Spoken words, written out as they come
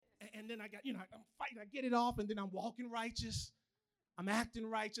then I'm fighting, I get it off, and then I'm walking righteous. I'm acting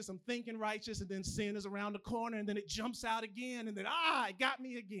righteous, I'm thinking righteous, and then sin is around the corner, and then it jumps out again, and then, it got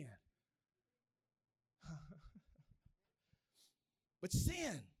me again. But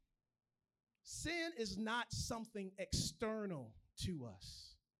sin is not something external to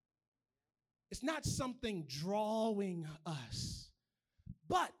us. It's not something drawing us.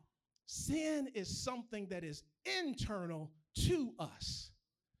 But sin is something that is internal to us,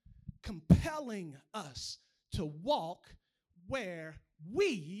 compelling us to walk where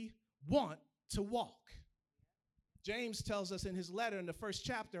we want to walk. James tells us in his letter in the first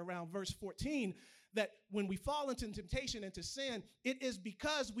chapter around verse 14 that when we fall into temptation, into sin, it is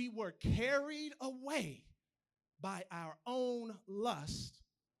because we were carried away by our own lust.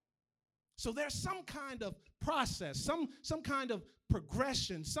 So there's some kind of process, some kind of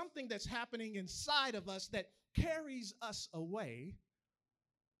progression, something that's happening inside of us that carries us away.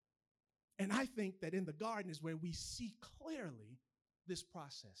 And I think that in the garden is where we see clearly this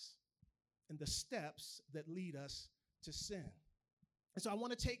process and the steps that lead us to sin. And so I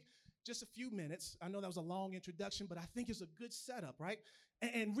want to take just a few minutes. I know that was a long introduction, but I think it's a good setup, right?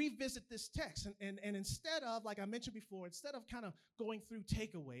 And revisit this text. And instead of, like I mentioned before, instead of kind of going through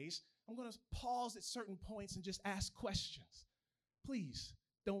takeaways, I'm going to pause at certain points and just ask questions. Please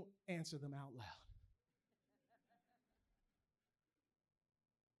don't answer them out loud.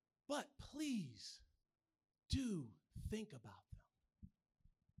 But please do think about them.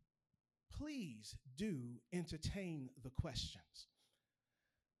 Please do entertain the questions.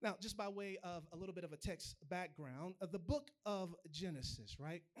 Now, just by way of a little bit of a text background, the book of Genesis,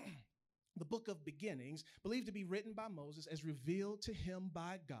 right? The book of beginnings, believed to be written by Moses as revealed to him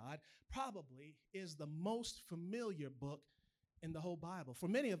by God, probably is the most familiar book in the whole Bible. For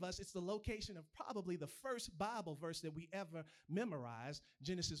many of us, it's the location of probably the first Bible verse that we ever memorized,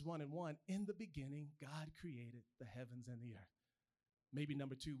 Genesis 1:1. In the beginning, God created the heavens and the earth. Maybe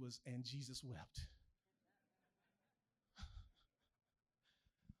number 2 was, and Jesus wept.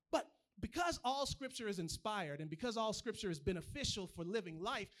 But because all scripture is inspired and because all scripture is beneficial for living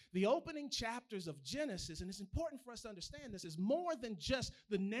life, the opening chapters of Genesis, and it's important for us to understand this, is more than just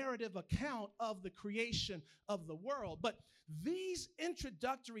the narrative account of the creation of the world. But these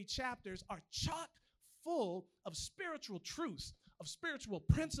introductory chapters are chock full of spiritual truths, of spiritual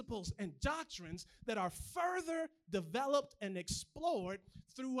principles and doctrines that are further developed and explored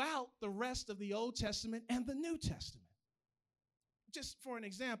throughout the rest of the Old Testament and the New Testament. Just for an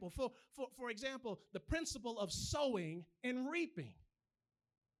example, for example, the principle of sowing and reaping.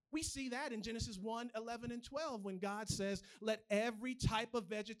 We see that in Genesis 1:11 and 12 when God says, let every type of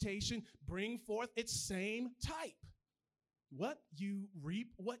vegetation bring forth its same type. What you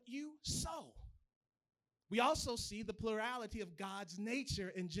reap, what you sow. We also see the plurality of God's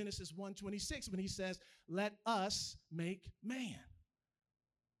nature in Genesis 1:26 when he says, let us make man.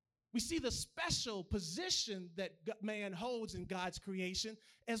 We see the special position that man holds in God's creation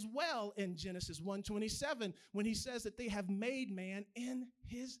as well in Genesis 1:27 when he says that they have made man in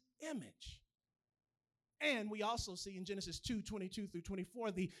his image. And we also see in Genesis 2:22 through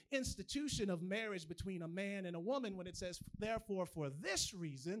 24 the institution of marriage between a man and a woman when it says, therefore, for this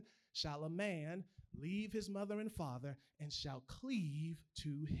reason shall a man leave his mother and father and shall cleave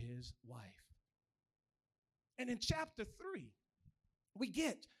to his wife. And in chapter 3, we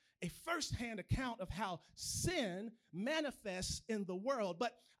get a firsthand account of how sin manifests in the world.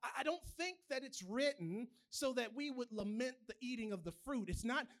 But I don't think that it's written so that we would lament the eating of the fruit. It's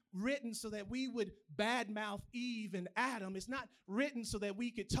not written so that we would badmouth Eve and Adam. It's not written so that we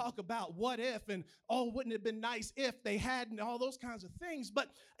could talk about what if and, wouldn't it have been nice if they hadn't, all those kinds of things.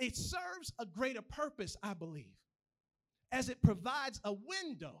 But it serves a greater purpose, I believe, as it provides a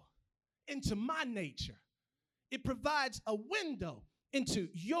window into my nature. It provides a window into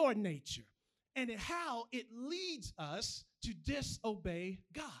your nature and how it leads us to disobey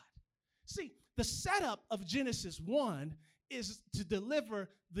God. See, the setup of Genesis 1 is to deliver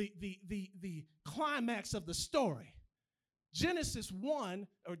the climax of the story. Genesis 1,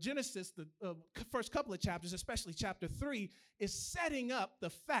 or Genesis, the first couple of chapters, especially chapter 3, is setting up the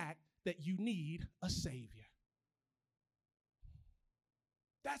fact that you need a Savior.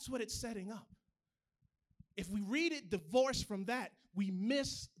 That's what it's setting up. If we read it divorced from that, we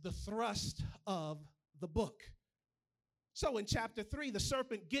miss the thrust of the book. So in chapter 3, the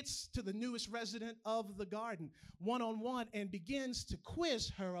serpent gets to the newest resident of the garden one-on-one and begins to quiz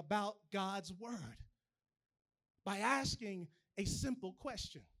her about God's word by asking a simple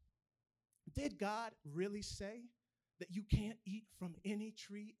question. Did God really say that you can't eat from any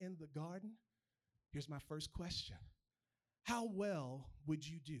tree in the garden? Here's my first question. How well would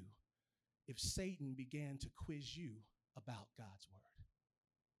you do if Satan began to quiz you about God's word?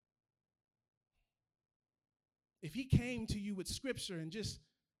 If he came to you with scripture and just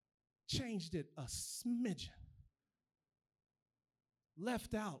changed it a smidgen,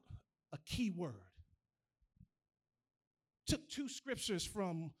 left out a key word, took two scriptures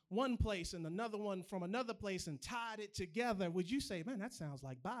from one place and another one from another place and tied it together, would you say, man, that sounds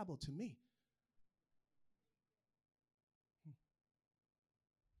like Bible to me?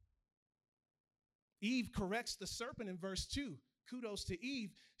 Eve corrects the serpent in verse 2. Kudos to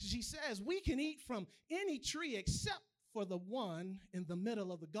Eve. She says, we can eat from any tree except for the one in the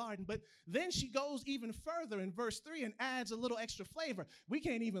middle of the garden. But then she goes even further in verse 3 and adds a little extra flavor. We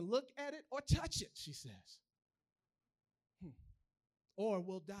can't even look at it or touch it, she says. Or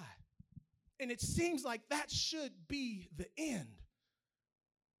we'll die. And it seems like that should be the end.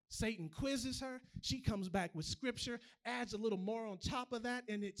 Satan quizzes her. She comes back with scripture, adds a little more on top of that,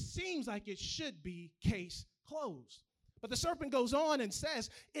 and it seems like it should be case closed. But the serpent goes on and says,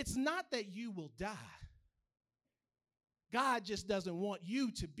 it's not that you will die. God just doesn't want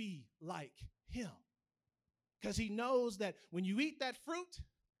you to be like him. Because he knows that when you eat that fruit,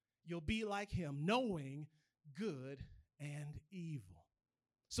 you'll be like him, knowing good and evil.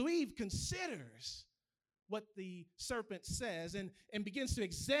 So Eve considers what the serpent says and begins to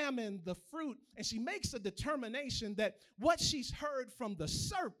examine the fruit, and she makes a determination that what she's heard from the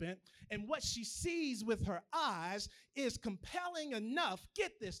serpent and what she sees with her eyes is compelling enough,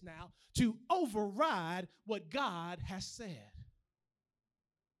 get this now, to override what God has said.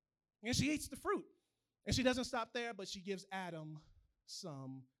 And she eats the fruit, and she doesn't stop there, but she gives Adam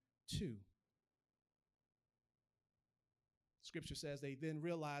some too. Scripture says they then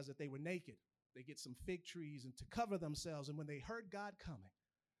realized that they were naked. They get some fig trees and to cover themselves. And when they heard God coming,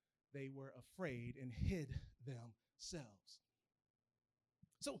 they were afraid and hid themselves.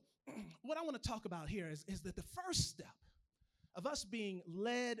 So what I want to talk about here is that the first step of us being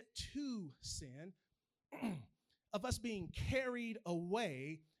led to sin, of us being carried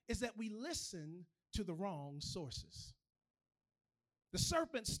away, is that we listen to the wrong sources. The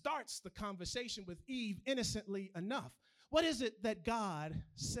serpent starts the conversation with Eve innocently enough. What is it that God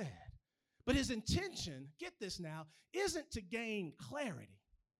said? But his intention, get this now, isn't to gain clarity.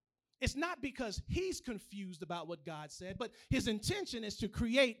 It's not because he's confused about what God said, but his intention is to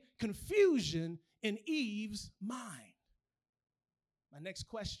create confusion in Eve's mind. My next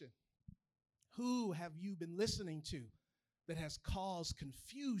question, who have you been listening to that has caused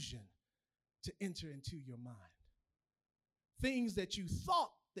confusion to enter into your mind? Things that you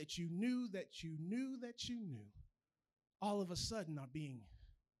thought that you knew, all of a sudden are being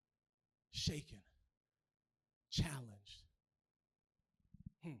shaken, challenged.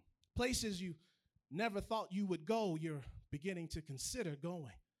 Places you never thought you would go, you're beginning to consider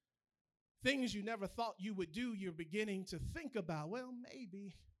going. Things you never thought you would do, you're beginning to think about, well,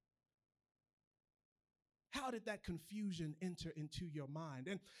 maybe. How did that confusion enter into your mind?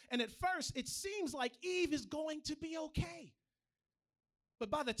 And at first, it seems like Eve is going to be okay. But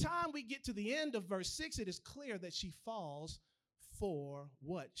by the time we get to the end of verse 6, it is clear that she falls for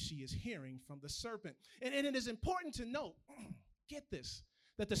what she is hearing from the serpent. And it is important to note, get this,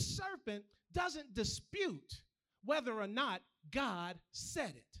 that the serpent doesn't dispute whether or not God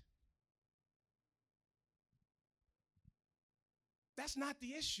said it. That's not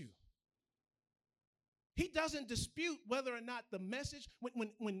the issue. He doesn't dispute whether or not the message,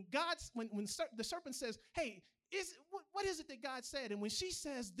 when the serpent says, hey, what is it that God said? And when she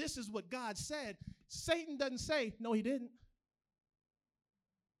says, this is what God said, Satan doesn't say, no, he didn't.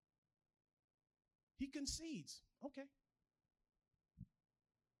 He concedes. Okay.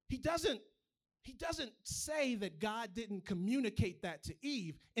 He doesn't say that God didn't communicate that to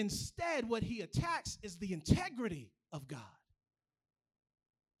Eve. Instead, what he attacks is the integrity of God.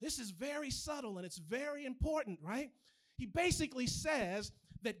 This is very subtle and it's very important, right? He basically says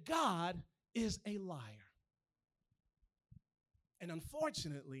that God is a liar. And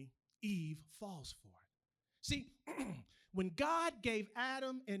unfortunately, Eve falls for it. See, when God gave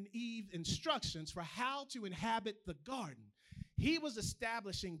Adam and Eve instructions for how to inhabit the garden, he was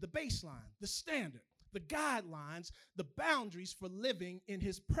establishing the baseline, the standard, the guidelines, the boundaries for living in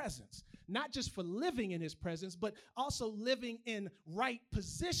his presence. Not just for living in his presence, but also living in right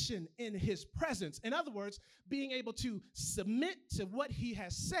position in his presence. In other words, being able to submit to what he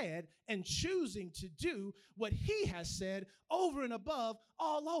has said and choosing to do what he has said over and above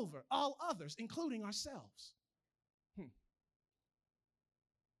all others, including ourselves.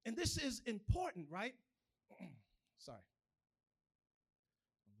 And this is important, right? Sorry.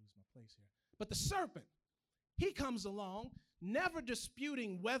 I'll lose my place here. But the serpent, he comes along never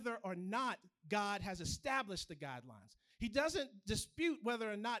disputing whether or not God has established the guidelines. He doesn't dispute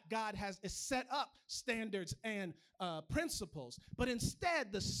whether or not God has set up standards and principles, but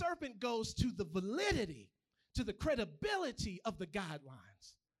instead the serpent goes to the validity, to the credibility of the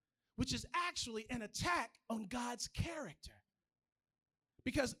guidelines, which is actually an attack on God's character.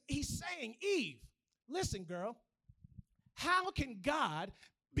 Because he's saying, Eve, listen, girl, how can God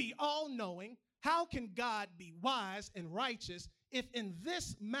be all-knowing? How can God be wise and righteous if in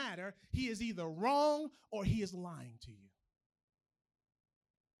this matter he is either wrong or he is lying to you?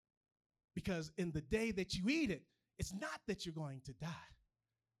 Because in the day that you eat it, it's not that you're going to die,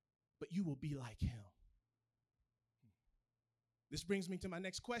 but you will be like him. This brings me to my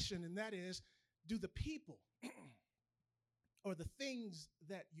next question, and that is, do the people or the things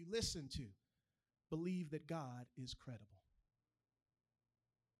that you listen to believe that God is credible?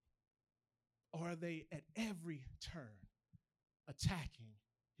 Or are they at every turn attacking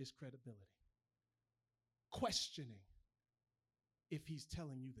his credibility, questioning if he's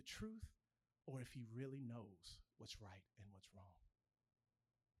telling you the truth or if he really knows what's right and what's wrong?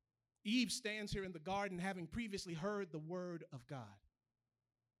 Eve stands here in the garden having previously heard the word of God,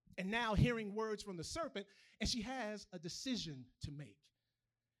 and now hearing words from the serpent, and she has a decision to make.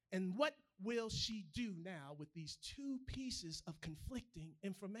 And what will she do now with these two pieces of conflicting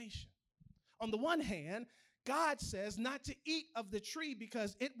information? On the one hand, God says not to eat of the tree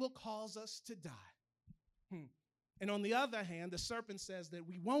because it will cause us to die. And on the other hand, the serpent says that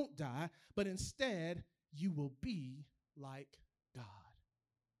we won't die, but instead you will be like God.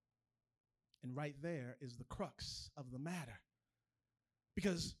 And right there is the crux of the matter.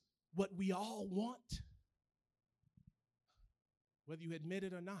 Because what we all want, whether you admit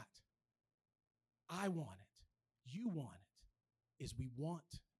it or not, I want it, you want it, is we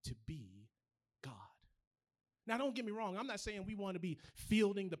want to be God. Now, don't get me wrong. I'm not saying we want to be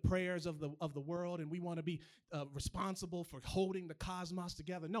fielding the prayers of the world and we want to be responsible for holding the cosmos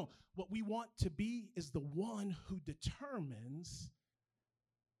together. No, what we want to be is the one who determines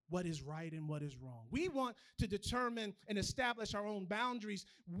what is right and what is wrong. We want to determine and establish our own boundaries.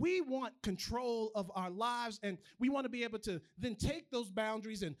 We want control of our lives, and we want to be able to then take those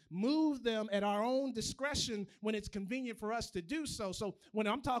boundaries and move them at our own discretion when it's convenient for us to do so. So when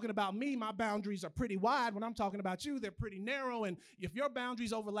I'm talking about me, my boundaries are pretty wide. When I'm talking about you, they're pretty narrow. And if your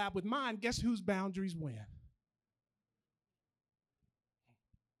boundaries overlap with mine, guess whose boundaries win?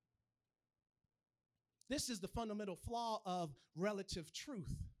 This is the fundamental flaw of relative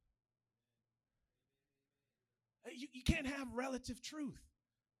truth. You can't have relative truth.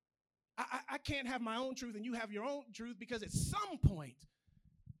 I can't have my own truth and you have your own truth, because at some point,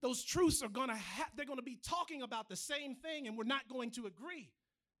 those truths are they're going to be talking about the same thing and we're not going to agree.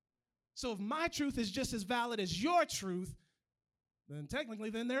 So if my truth is just as valid as your truth, then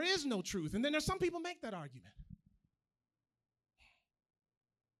technically there is no truth. And then there's some people make that argument.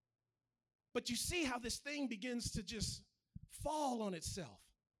 But you see how this thing begins to just fall on itself.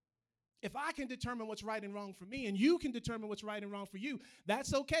 If I can determine what's right and wrong for me and you can determine what's right and wrong for you,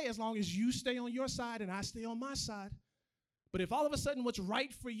 that's okay as long as you stay on your side and I stay on my side. But if all of a sudden what's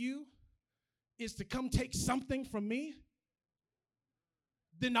right for you is to come take something from me,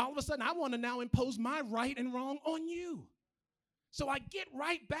 then all of a sudden I want to now impose my right and wrong on you. So I get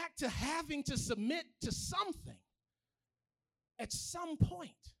right back to having to submit to something at some point.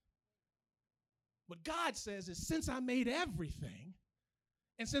 What God says is, since I made everything,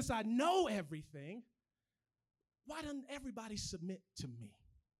 and since I know everything, why doesn't everybody submit to me?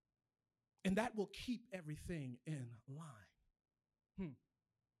 And that will keep everything in line.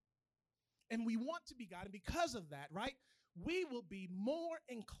 And we want to be God, and because of that, right, we will be more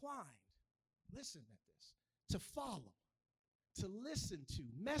inclined, listen at this, to follow, to listen to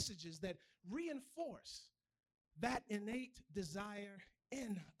messages that reinforce that innate desire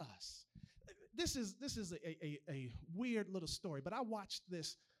in us. This is a weird little story, but I watched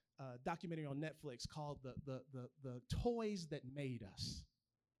this documentary on Netflix called the Toys That Made Us,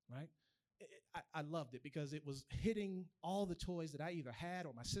 right? I loved it because it was hitting all the toys that I either had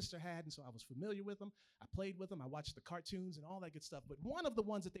or my sister had, and so I was familiar with them. I played with them. I watched the cartoons and all that good stuff. But one of the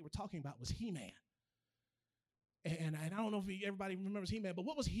ones that they were talking about was He-Man. And I don't know if everybody remembers He-Man, but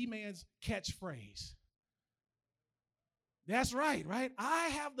what was He-Man's catchphrase? That's right? I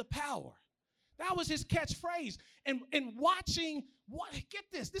have the power. That was his catchphrase. And watching, get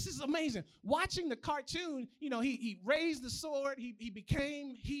this is amazing. Watching the cartoon, he raised the sword, he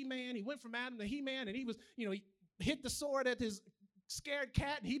became He-Man, he went from Adam to He-Man, and he was, he hit the sword at his scared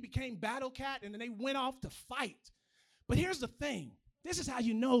cat, and he became Battle Cat, and then they went off to fight. But here's the thing. This is how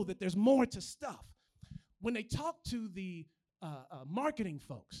you know that there's more to stuff. When they talk to the marketing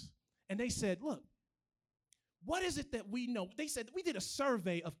folks, and they said, look, what is it that we know? They said, we did a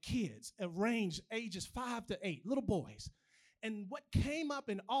survey of kids, a range ages 5 to 8, little boys. And what came up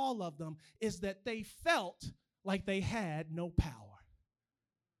in all of them is that they felt like they had no power.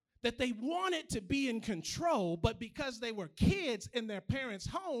 That they wanted to be in control, but because they were kids in their parents'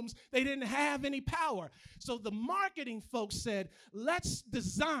 homes, they didn't have any power. So the marketing folks said, let's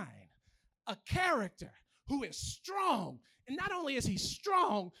design a character who is strong. And not only is he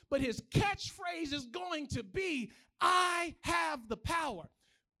strong, but his catchphrase is going to be, I have the power.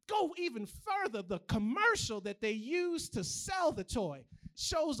 Go even further, the commercial that they use to sell the toy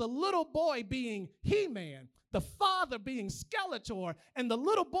shows a little boy being He-Man, the father being Skeletor, and the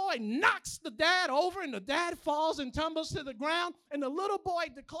little boy knocks the dad over, and the dad falls and tumbles to the ground, and the little boy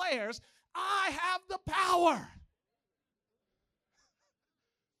declares, I have the power.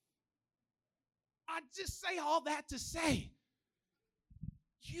 I just say all that to say,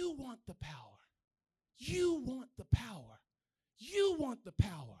 you want the power. You want the power. You want the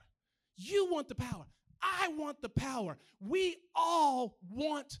power. You want the power. I want the power. We all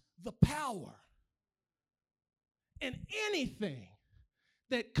want the power. And anything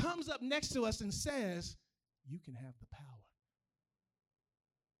that comes up next to us and says, you can have the power.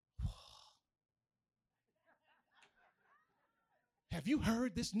 Have you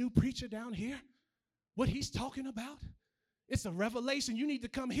heard this new preacher down here? What he's talking about? It's a revelation. You need to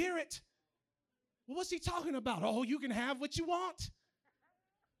come hear it. Well, what's he talking about? Oh, you can have what you want.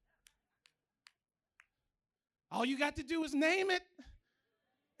 All you got to do is name it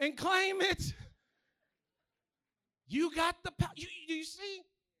and claim it. You got the power. You see?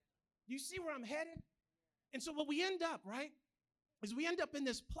 You see where I'm headed? And so what we end up, right, is we end up in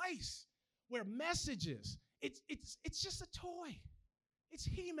this place where messages, it's just a toy. It's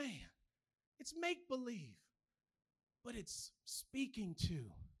He-Man. It's make-believe. But it's speaking to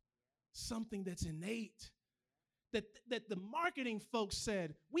something that's innate. That the marketing folks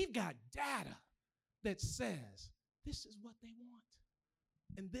said, we've got data that says this is what they want.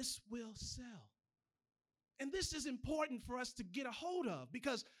 And this will sell. And this is important for us to get a hold of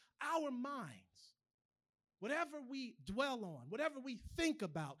because our minds, whatever we dwell on, whatever we think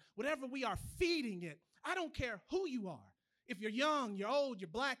about, whatever we are feeding it, I don't care who you are. If you're young, you're old, you're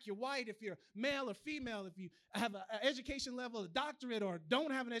black, you're white, if you're male or female, if you have an education level, a doctorate, or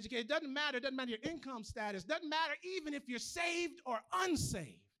don't have an education, it doesn't matter. It doesn't matter your income status. It doesn't matter even if you're saved or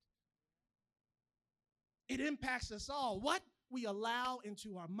unsaved. It impacts us all. What we allow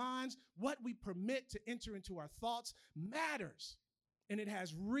into our minds, what we permit to enter into our thoughts matters, and it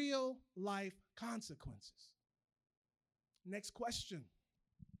has real life consequences. Next question.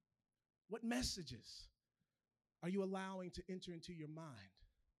 What messages are you allowing to enter into your mind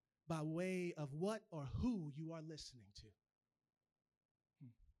by way of what or who you are listening to?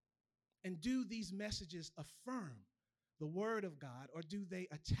 And do these messages affirm the word of God, or do they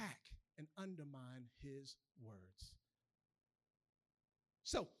attack and undermine his words?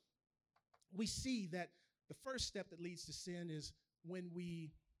 So we see that the first step that leads to sin is when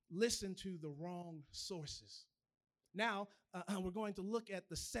we listen to the wrong sources. Now, we're going to look at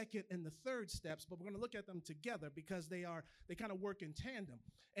the second and the third steps, but we're going to look at them together because they kind of work in tandem.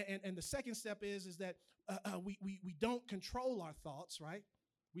 And the second step is that we don't control our thoughts, right?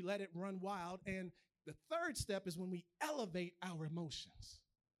 We let it run wild. And the third step is when we elevate our emotions.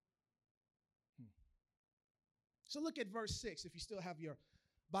 So look at verse 6, if you still have your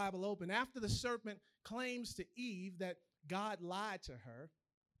Bible open. After the serpent claims to Eve that God lied to her,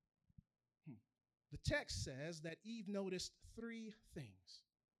 the text says that Eve noticed three things.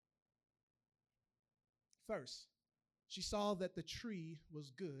 First, she saw that the tree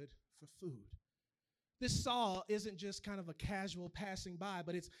was good for food. This saw isn't just kind of a casual passing by,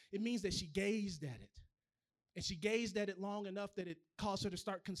 but it means that she gazed at it. And she gazed at it long enough that it caused her to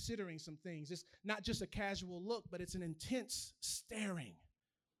start considering some things. It's not just a casual look, but it's an intense staring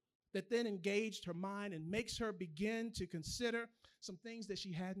that then engaged her mind and makes her begin to consider some things that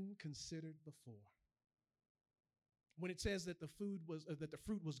she hadn't considered before. When it says that the fruit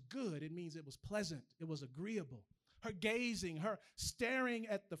was good, it means it was pleasant, it was agreeable. Her gazing, her staring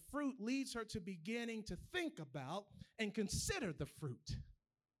at the fruit leads her to beginning to think about and consider the fruit.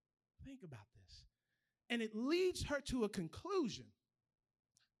 Think about this. And it leads her to a conclusion.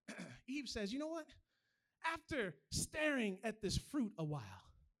 Eve says, you know what? After staring at this fruit a while,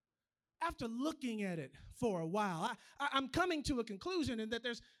 after looking at it for a while, I'm coming to a conclusion and that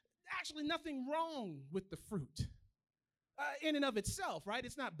there's actually nothing wrong with the fruit. In and of itself, right?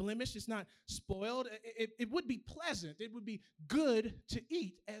 It's not blemished. It's not spoiled. It would be pleasant. It would be good to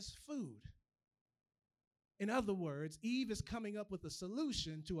eat as food. In other words, Eve is coming up with a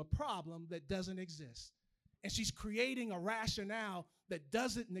solution to a problem that doesn't exist. And she's creating a rationale that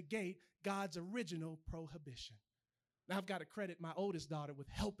doesn't negate God's original prohibition. Now, I've got to credit my oldest daughter with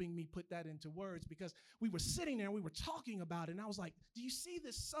helping me put that into words, because we were sitting there and we were talking about it, and I was like, do you see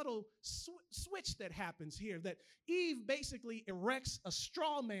this subtle switch that happens here? That Eve basically erects a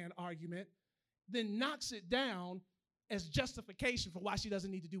straw man argument, then knocks it down as justification for why she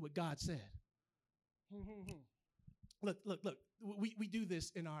doesn't need to do what God said. Look. We do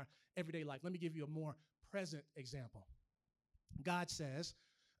this in our everyday life. Let me give you a more present example. God says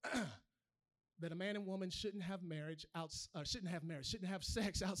that a man and woman shouldn't have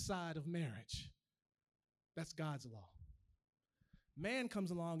sex outside of marriage. That's God's law. Man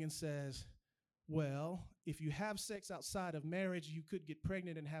comes along and says, well, if you have sex outside of marriage, you could get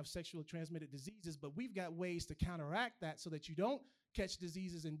pregnant and have sexually transmitted diseases, but we've got ways to counteract that so that you don't catch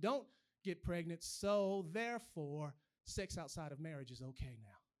diseases and don't get pregnant, so therefore, sex outside of marriage is okay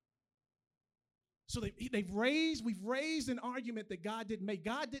now. So we've raised an argument that God didn't make.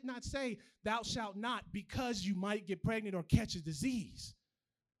 God did not say, thou shalt not, because you might get pregnant or catch a disease.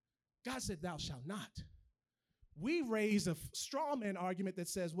 God said, thou shalt not. We raise a straw man argument that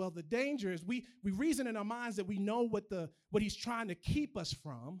says, well, the danger is we reason in our minds that we know what he's trying to keep us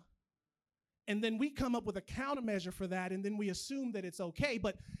from, and then we come up with a countermeasure for that, and then we assume that it's okay.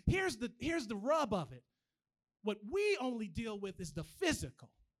 But here's the rub of it. What we only deal with is the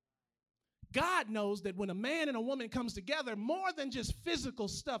physical. God knows that when a man and a woman comes together, more than just physical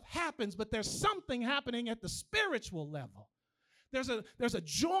stuff happens, but there's something happening at the spiritual level. There's a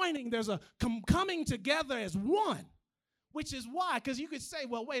joining, there's a coming together as one, which is why, because you could say,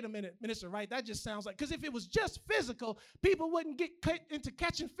 well, wait a minute, Minister Wright, that just sounds like, because if it was just physical, people wouldn't get into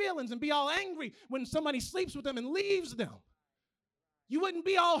catching feelings and be all angry when somebody sleeps with them and leaves them. You wouldn't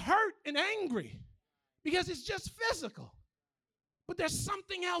be all hurt and angry because it's just physical. But there's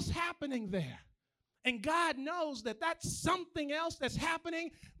something else happening there. And God knows that that's something else that's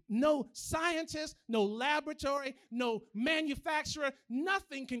happening. No scientist, no laboratory, no manufacturer,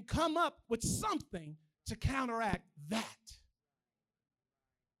 nothing can come up with something to counteract that.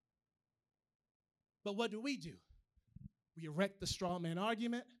 But what do? We erect the straw man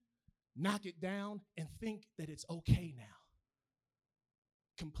argument, knock it down, and think that it's okay now.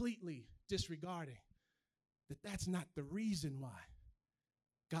 Completely disregarding that that's not the reason why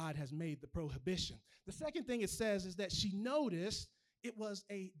God has made the prohibition. The second thing it says is that she noticed it was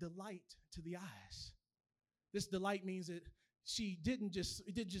a delight to the eyes. This delight means that it didn't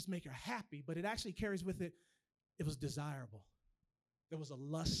just make her happy, but it actually carries with it, it was desirable. There was a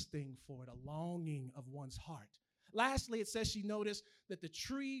lusting for it, a longing of one's heart. Lastly, it says she noticed that the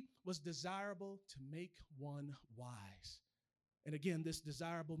tree was desirable to make one wise. And again, this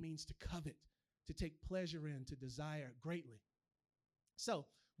desirable means to covet, to take pleasure in, to desire greatly. So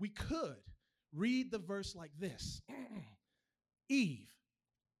we could read the verse like this. Eve,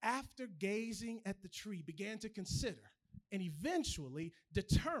 after gazing at the tree, began to consider and eventually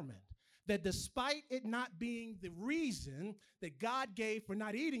determined that despite it not being the reason that God gave for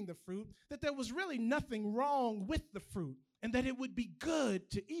not eating the fruit, that there was really nothing wrong with the fruit and that it would be good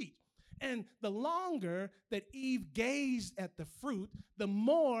to eat. And the longer that Eve gazed at the fruit, the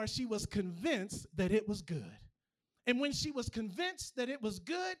more she was convinced that it was good. And when she was convinced that it was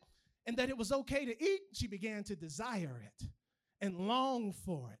good and that it was okay to eat, she began to desire it and long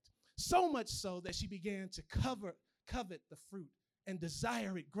for it. So much so that she began to covet the fruit and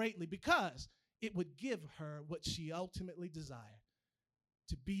desire it greatly because it would give her what she ultimately desired,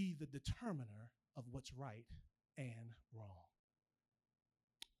 to be the determiner of what's right and wrong.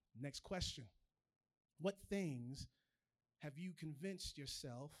 Next question. What things have you convinced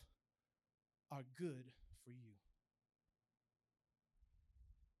yourself are good for you?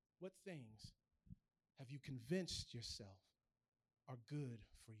 What things have you convinced yourself are good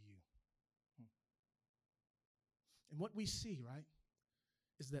for you? And what we see, right,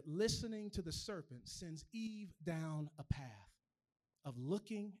 is that listening to the serpent sends Eve down a path of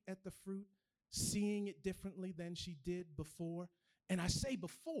looking at the fruit, seeing it differently than she did before. And I say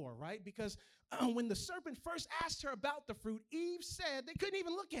before, right, because when the serpent first asked her about the fruit, Eve said they couldn't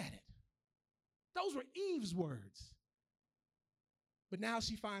even look at it. Those were Eve's words. But now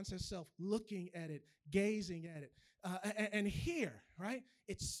she finds herself looking at it, gazing at it. And here, right,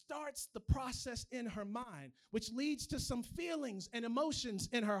 it starts the process in her mind, which leads to some feelings and emotions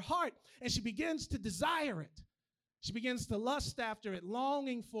in her heart, and she begins to desire it. She begins to lust after it,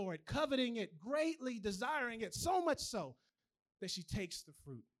 longing for it, coveting it, greatly desiring it, so much so that she takes the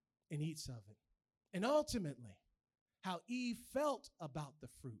fruit and eats of it. And ultimately, how Eve felt about the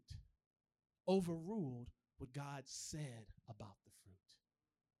fruit overruled what God said about the fruit.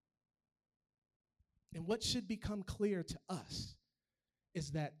 And what should become clear to us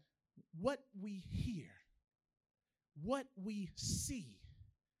is that what we hear, what we see,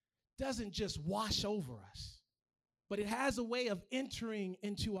 doesn't just wash over us, but it has a way of entering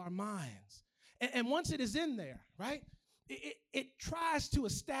into our minds. And once it is in there, right, it tries to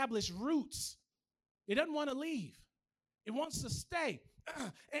establish roots. It doesn't want to leave. It wants to stay.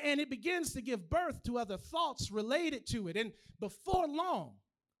 And it begins to give birth to other thoughts related to it. And before long,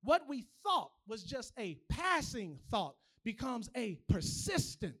 what we thought was just a passing thought becomes a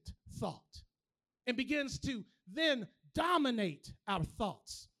persistent thought and begins to then dominate our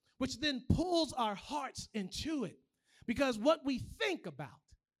thoughts, which then pulls our hearts into it. Because what we think about,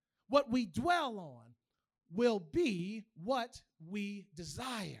 what we dwell on, will be what we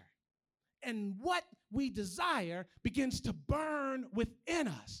desire. And what we desire begins to burn within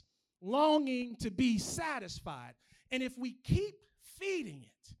us, longing to be satisfied. And if we keep feeding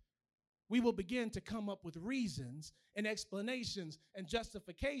it, we will begin to come up with reasons and explanations and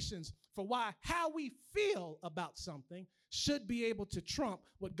justifications for why how we feel about something should be able to trump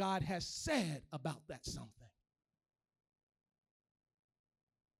what God has said about that something.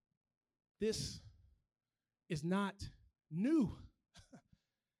 This is not new.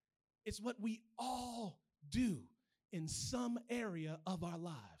 It's what we all do in some area of our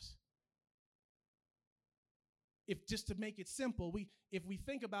lives. If just to make it simple, if we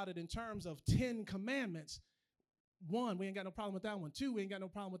think about it in terms of 10 commandments, 1, we ain't got no problem with that one. 2, we ain't got no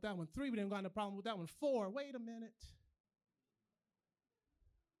problem with that one. 3, we ain't got no problem with that one. 4, wait a minute.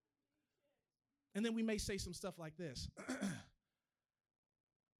 And then we may say some stuff like this.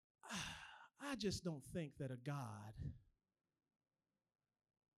 I just don't think that a God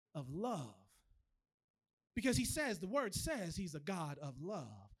of love, because he says, the word says he's a God of love.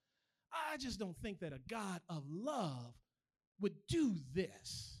 I just don't think that a God of love would do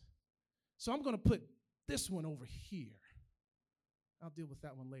this. So I'm going to put this one over here. I'll deal with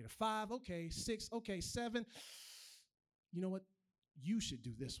that one later. 5, okay. 6, okay. 7. You know what? You should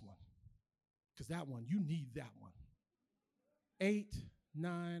do this one, because that one, you need that one. 8,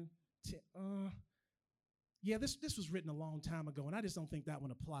 9, 10. Yeah, this was written a long time ago, and I just don't think that one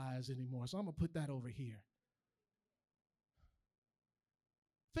applies anymore. So I'm going to put that over here.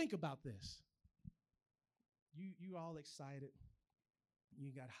 Think about this. You all excited.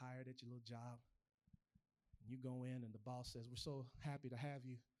 You got hired at your little job. You go in, and the boss says, "We're so happy to have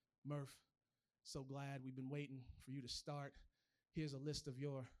you, Murph. So glad we've been waiting for you to start. Here's a list of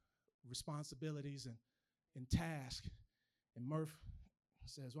your responsibilities and tasks." And Murph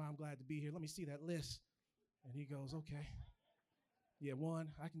says, "Well, I'm glad to be here. Let me see that list." And he goes, "Okay. Yeah,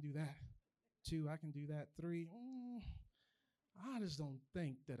 1, I can do that. 2, I can do that. 3, I just don't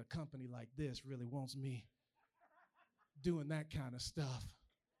think that a company like this really wants me doing that kind of stuff.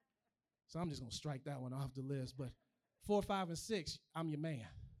 So I'm just going to strike that one off the list. But 4, 5, and 6, I'm your man."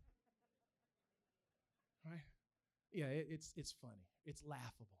 Right? Yeah, it's funny. It's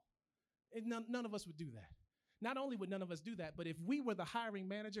laughable. None of us would do that. Not only would none of us do that, but if we were the hiring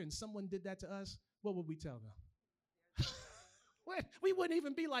manager and someone did that to us, what would we tell them? We wouldn't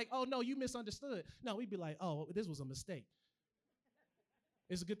even be like, "Oh, no, you misunderstood." No, we'd be like, "Oh, this was a mistake.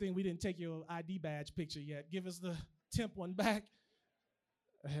 It's a good thing we didn't take your ID badge picture yet. Give us the temp one back,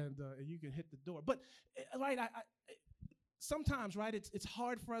 and you can hit the door." But, right, sometimes, right, it's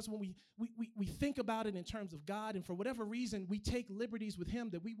hard for us when we think about it in terms of God, and for whatever reason, we take liberties with him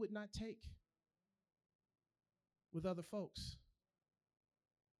that we would not take with other folks.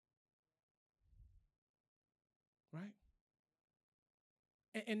 Right?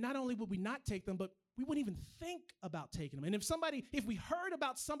 And not only would we not take them, but we wouldn't even think about taking them. And if we heard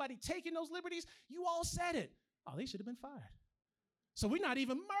about somebody taking those liberties, you all said it. Oh, they should have been fired. So we're not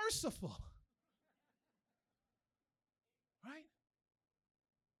even merciful. Right?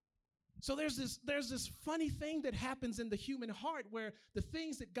 So there's this funny thing that happens in the human heart where the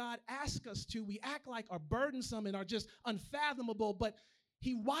things that God asks us to, we act like are burdensome and are just unfathomable, but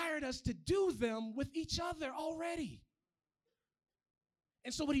he wired us to do them with each other already.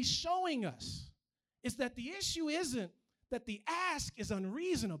 And so what he's showing us is that the issue isn't that the ask is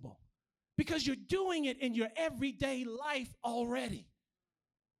unreasonable, because you're doing it in your everyday life already.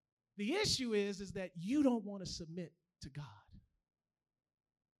 The issue is that you don't want to submit to God.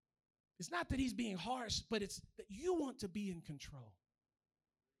 It's not that he's being harsh, but it's that you want to be in control.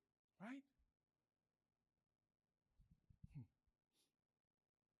 Right?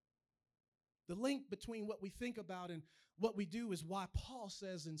 The link between what we think about and what we do is why Paul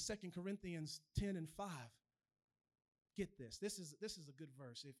says in 2 Corinthians 10 and 5, get this. This is a good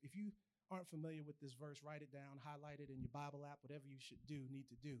verse. If you aren't familiar with this verse, write it down, highlight it in your Bible app, whatever you need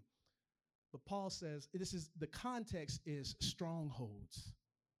to do. But Paul says, the context is strongholds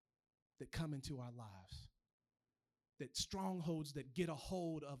that come into our lives. That strongholds that get a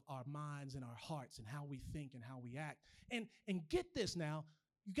hold of our minds and our hearts and how we think and how we act. And get this now,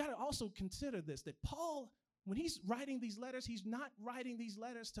 you got to also consider this, that Paul, when he's writing these letters, he's not writing these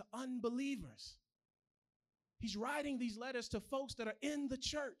letters to unbelievers. He's writing these letters to folks that are in the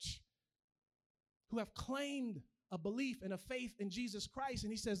church who have claimed a belief and a faith in Jesus Christ.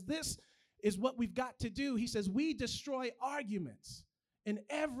 And he says, this is what we've got to do. He says, we destroy arguments and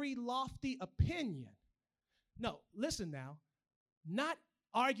every lofty opinion. No, listen now, not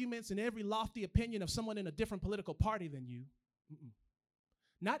arguments and every lofty opinion of someone in a different political party than you.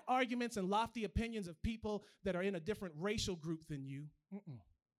 Not arguments and lofty opinions of people that are in a different racial group than you.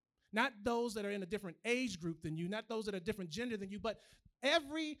 Not those that are in a different age group than you, not those that are different gender than you, but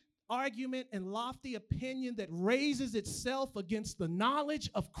every argument and lofty opinion that raises itself against the knowledge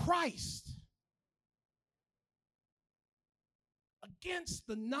of Christ. Against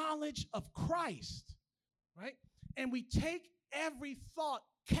the knowledge of Christ, right? And we take every thought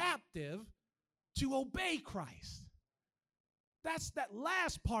captive to obey Christ. That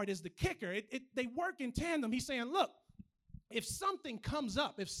last part is the kicker. They work in tandem. He's saying, look, if something comes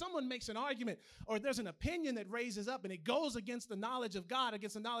up, if someone makes an argument or there's an opinion that raises up and it goes against the knowledge of God,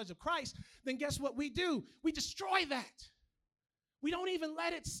 against the knowledge of Christ, then guess what we do? We destroy that. We don't even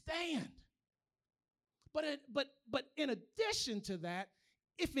let it stand. But in addition to that,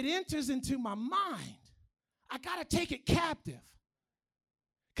 if it enters into my mind, I got to take it captive.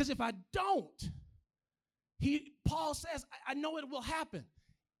 Because if I don't, Paul says, I know it will happen.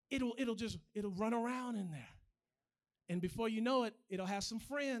 It'll run around in there. And before you know it, it'll have some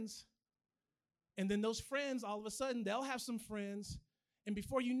friends. And then those friends, all of a sudden, they'll have some friends. And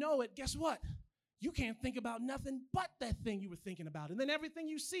before you know it, guess what? You can't think about nothing but that thing you were thinking about. And then everything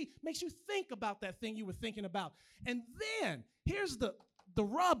you see makes you think about that thing you were thinking about. And then, here's the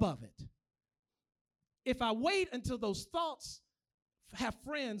rub of it. If I wait until those thoughts have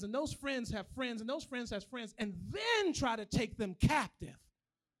friends, and those friends have friends, and those friends have friends, and then try to take them captive,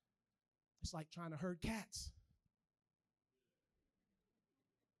 it's like trying to herd cats.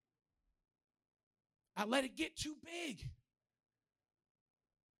 I let it get too big.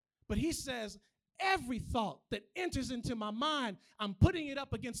 But he says, every thought that enters into my mind, I'm putting it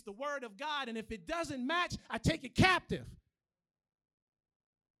up against the word of God, and if it doesn't match, I take it captive.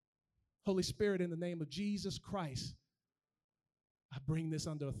 Holy Spirit, in the name of Jesus Christ, I bring this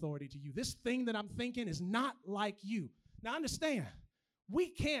under authority to you. This thing that I'm thinking is not like you. Now understand, we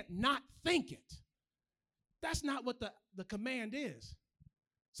can't not think it. That's not what the command is.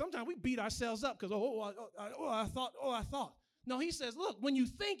 Sometimes we beat ourselves up because, I thought. No, he says, look, when you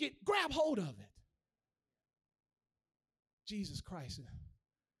think it, grab hold of it. Jesus Christ,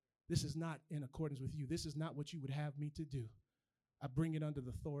 this is not in accordance with you. This is not what you would have me to do. I bring it under the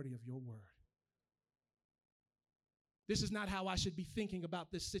authority of your word. This is not how I should be thinking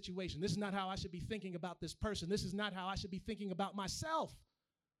about this situation. This is not how I should be thinking about this person. This is not how I should be thinking about myself.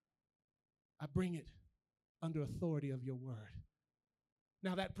 I bring it under authority of your word.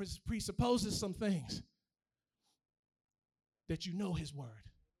 Now that presupposes some things. That you know his word.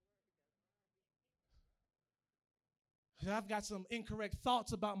 If I've got some incorrect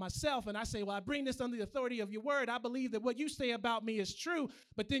thoughts about myself and I say, well, I bring this under the authority of your word. I believe that what you say about me is true.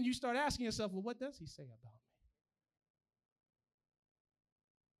 But then you start asking yourself, well, what does he say about me?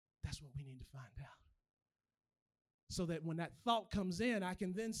 That's what we need to find out. So that when that thought comes in, I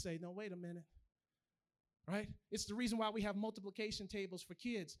can then say, no, wait a minute. Right? It's the reason why we have multiplication tables for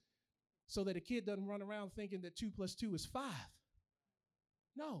kids, so that a kid doesn't run around thinking that 2 + 2 is 5.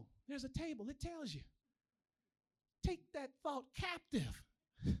 No, there's a table. It tells you. Take that thought captive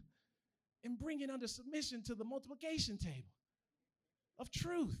and bring it under submission to the multiplication table of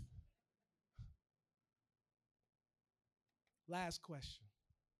truth. Last question.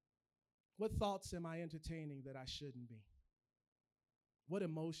 What thoughts am I entertaining that I shouldn't be? What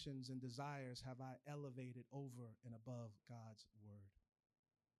emotions and desires have I elevated over and above God's word?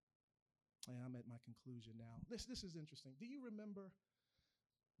 And I'm at my conclusion now. This is interesting. Do you remember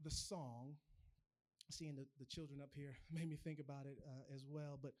the song? Seeing the children up here made me think about it as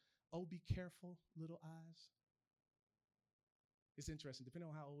well. But oh, be careful, little eyes. It's interesting.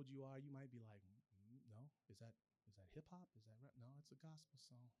 Depending on how old you are, you might be like, no, is that hip hop? Is that rap? No, it's a gospel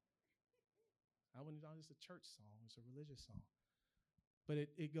song. I wouldn't know it's a church song. It's a religious song. But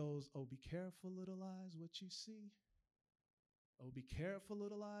it goes, oh, be careful, little eyes, what you see. Oh, be careful,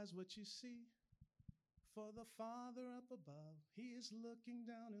 little eyes, what you see. For the Father up above, he is looking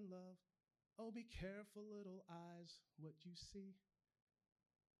down in love. Oh, be careful, little eyes, what you see.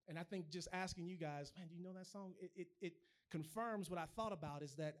 And I think just asking you guys, man, do you know that song? It confirms what I thought about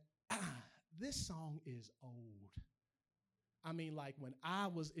is that this song is old. I mean, like when I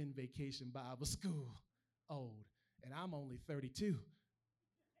was in Vacation Bible School, old, and I'm only 32.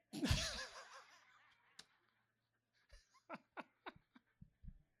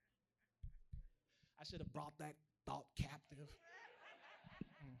 I should have brought that thought captive.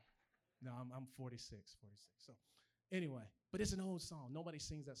 No, I'm 46. So anyway, but it's an old song. Nobody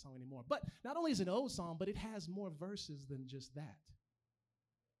sings that song anymore. But not only is it an old song, but it has more verses than just that.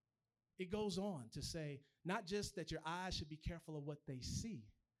 It goes on to say, not just that your eyes should be careful of what they see,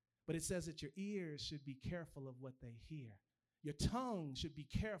 but it says that your ears should be careful of what they hear. Your tongue should be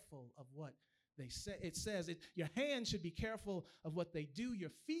careful of what they say. It says your hands should be careful of what they do. Your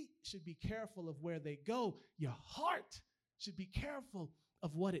feet should be careful of where they go. Your heart should be careful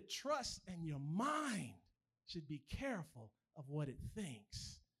of what it trusts, and your mind should be careful of what it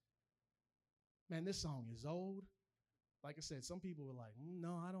thinks. Man, this song is old. Like I said, some people were like,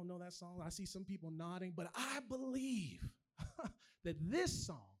 no, I don't know that song. I see some people nodding, but I believe that this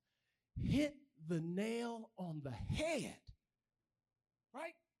song hit the nail on the head,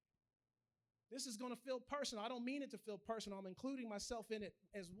 right? This is going to feel personal. I don't mean it to feel personal. I'm including myself in it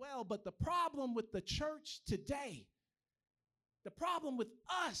as well. But the problem with the church today, the problem with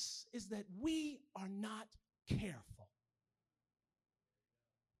us is that we are not careful.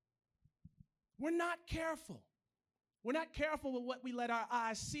 We're not careful. We're not careful with what we let our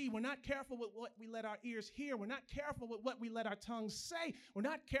eyes see. We're not careful with what we let our ears hear. We're not careful with what we let our tongues say. We're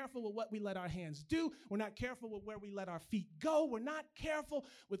not careful with what we let our hands do. We're not careful with where we let our feet go. We're not careful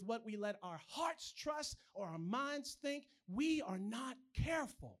with what we let our hearts trust or our minds think. We are not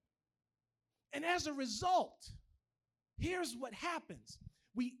careful. And as a result, here's what happens.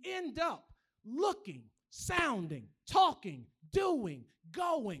 We end up looking, sounding, talking, doing,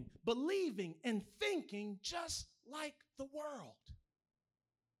 going, believing, and thinking just like the world.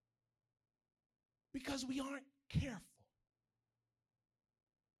 Because we aren't careful.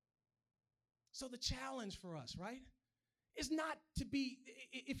 So the challenge for us, right, is not to be,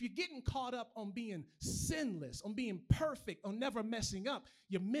 if you're getting caught up on being sinless, on being perfect, on never messing up,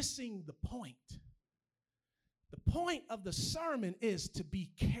 you're missing the point. The point of the sermon is to be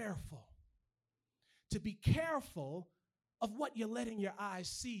careful. To be careful of what you're letting your eyes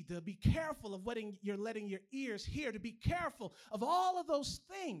see, to be careful of what you're letting your ears hear, to be careful of all of those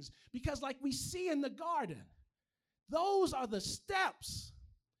things. Because like we see in the garden, those are the steps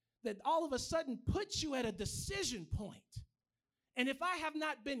that all of a sudden put you at a decision point. And if I have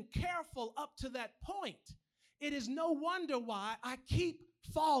not been careful up to that point, it is no wonder why I keep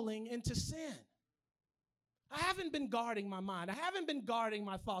falling into sin. I haven't been guarding my mind. I haven't been guarding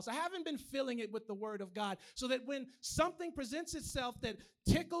my thoughts. I haven't been filling it with the word of God so that when something presents itself that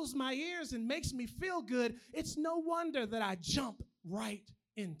tickles my ears and makes me feel good, it's no wonder that I jump right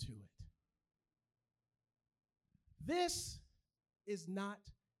into it. This is not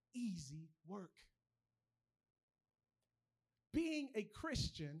easy work. Being a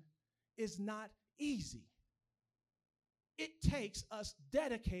Christian is not easy. It takes us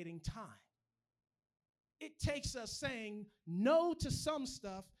dedicating time. It takes us saying no to some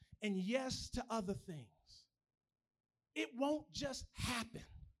stuff and yes to other things. It won't just happen.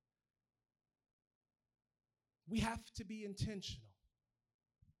 We have to be intentional.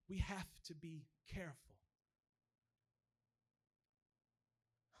 We have to be careful.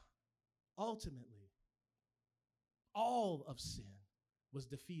 Ultimately, all of sin was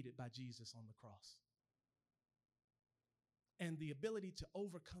defeated by Jesus on the cross. And the ability to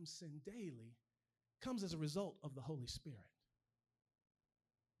overcome sin daily comes as a result of the Holy Spirit.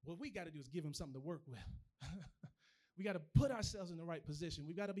 What we got to do is give him something to work with. We got to put ourselves in the right position.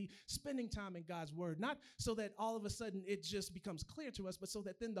 We've got to be spending time in God's word, not so that all of a sudden it just becomes clear to us, but so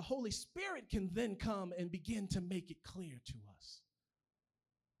that then the Holy Spirit can then come and begin to make it clear to us.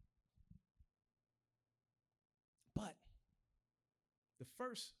 But the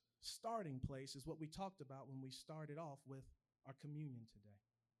first starting place is what we talked about when we started off with our communion today.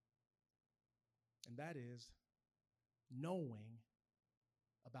 And that is knowing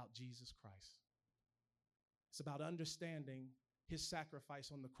about Jesus Christ. It's about understanding his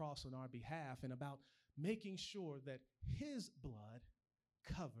sacrifice on the cross on our behalf and about making sure that his blood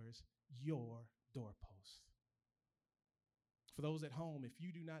covers your doorpost. For those at home, if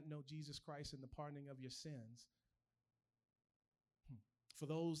you do not know Jesus Christ and the pardoning of your sins, for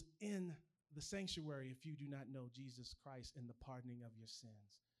those in the sanctuary, if you do not know Jesus Christ and the pardoning of your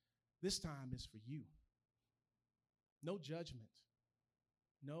sins, this time is for you. No judgment.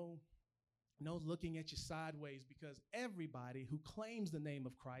 No No looking at you sideways, because everybody who claims the name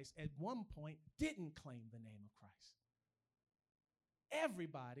of Christ at one point didn't claim the name of Christ.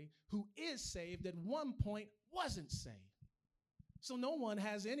 Everybody who is saved at one point wasn't saved. So no one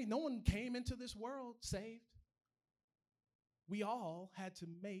came into this world saved. We all had to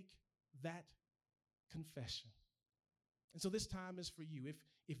make that confession. And so this time is for you.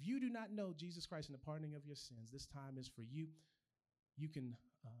 If you do not know Jesus Christ and the pardoning of your sins, this time is for you. You can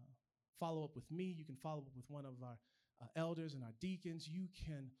follow up with me. You can follow up with one of our elders and our deacons. You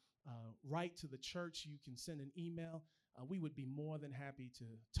can write to the church. You can send an email. We would be more than happy to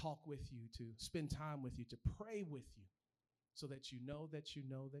talk with you, to spend time with you, to pray with you, so that you know that you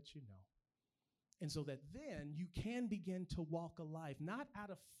know that you know. And so that then you can begin to walk a life, not out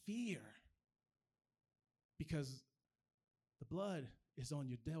of fear, because the blood is on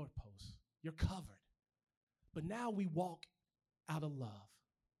your doorpost. You're covered. But now we walk out of love,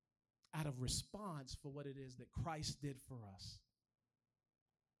 out of response for what it is that Christ did for us.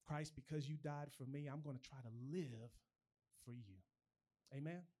 Christ, because you died for me, I'm going to try to live for you.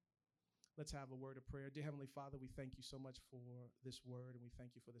 Amen. Let's have a word of prayer. Dear Heavenly Father, we thank you so much for this word, and we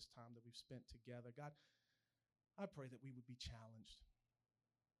thank you for this time that we've spent together. God, I pray that we would be challenged.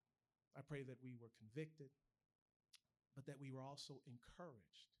 I pray that we were convicted, but that we were also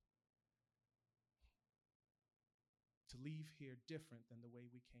encouraged to leave here different than the way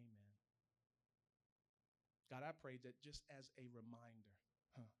we came in. God, I pray that just as a reminder,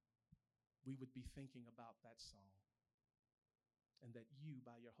 we would be thinking about that song, and that you,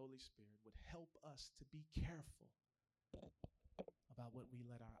 by your Holy Spirit, would help us to be careful about what we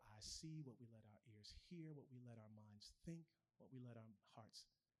let our eyes see, what we let our ears hear, what we let our minds think, what we let our hearts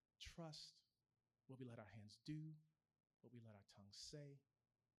trust, what we let our hands do, what we let our tongues say,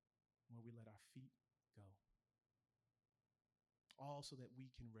 where we let our feet go. All so that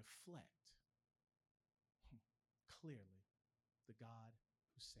we can reflect clearly the God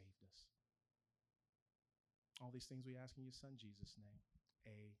who saved us. All these things we ask in your Son, Jesus' name.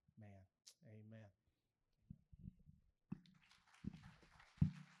 Amen. Amen.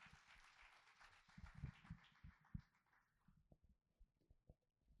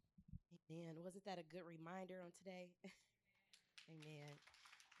 Amen. Wasn't that a good reminder on today? Amen.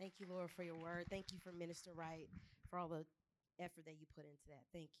 Thank you, Lord, for your word. Thank you for Minister Wright, for all the effort that you put into that.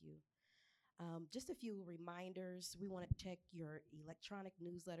 Thank you. Just a few reminders. We want to check your electronic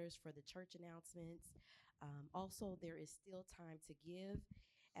newsletters for the church announcements. Also, there is still time to give.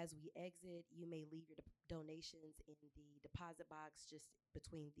 As we exit, you may leave your donations in the deposit box just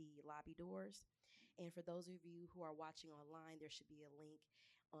between the lobby doors. And for those of you who are watching online, there should be a link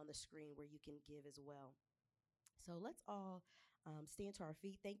on the screen where you can give as well. So let's all stand to our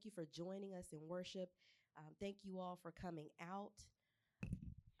feet. Thank you for joining us in worship. Thank you all for coming out.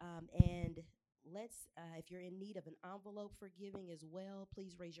 And if you're in need of an envelope for giving as well,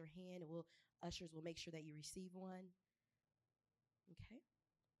 please raise your hand, and ushers will make sure that you receive one. Okay.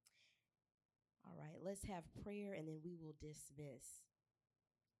 All right, let's have prayer, and then we will dismiss.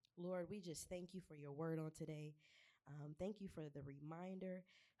 Lord, we just thank you for your word on today. Thank you for the reminder.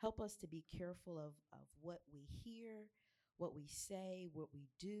 Help us to be careful of what we hear, what we say, what we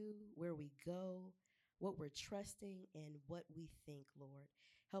do, where we go, what we're trusting, and what we think, Lord.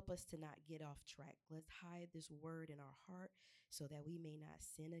 Help us to not get off track. Let's hide this word in our heart so that we may not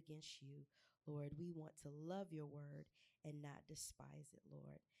sin against you. Lord, we want to love your word and not despise it,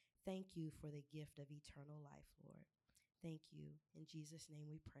 Lord. Thank you for the gift of eternal life, Lord. Thank you. In Jesus' name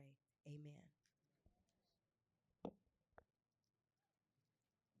we pray. Amen.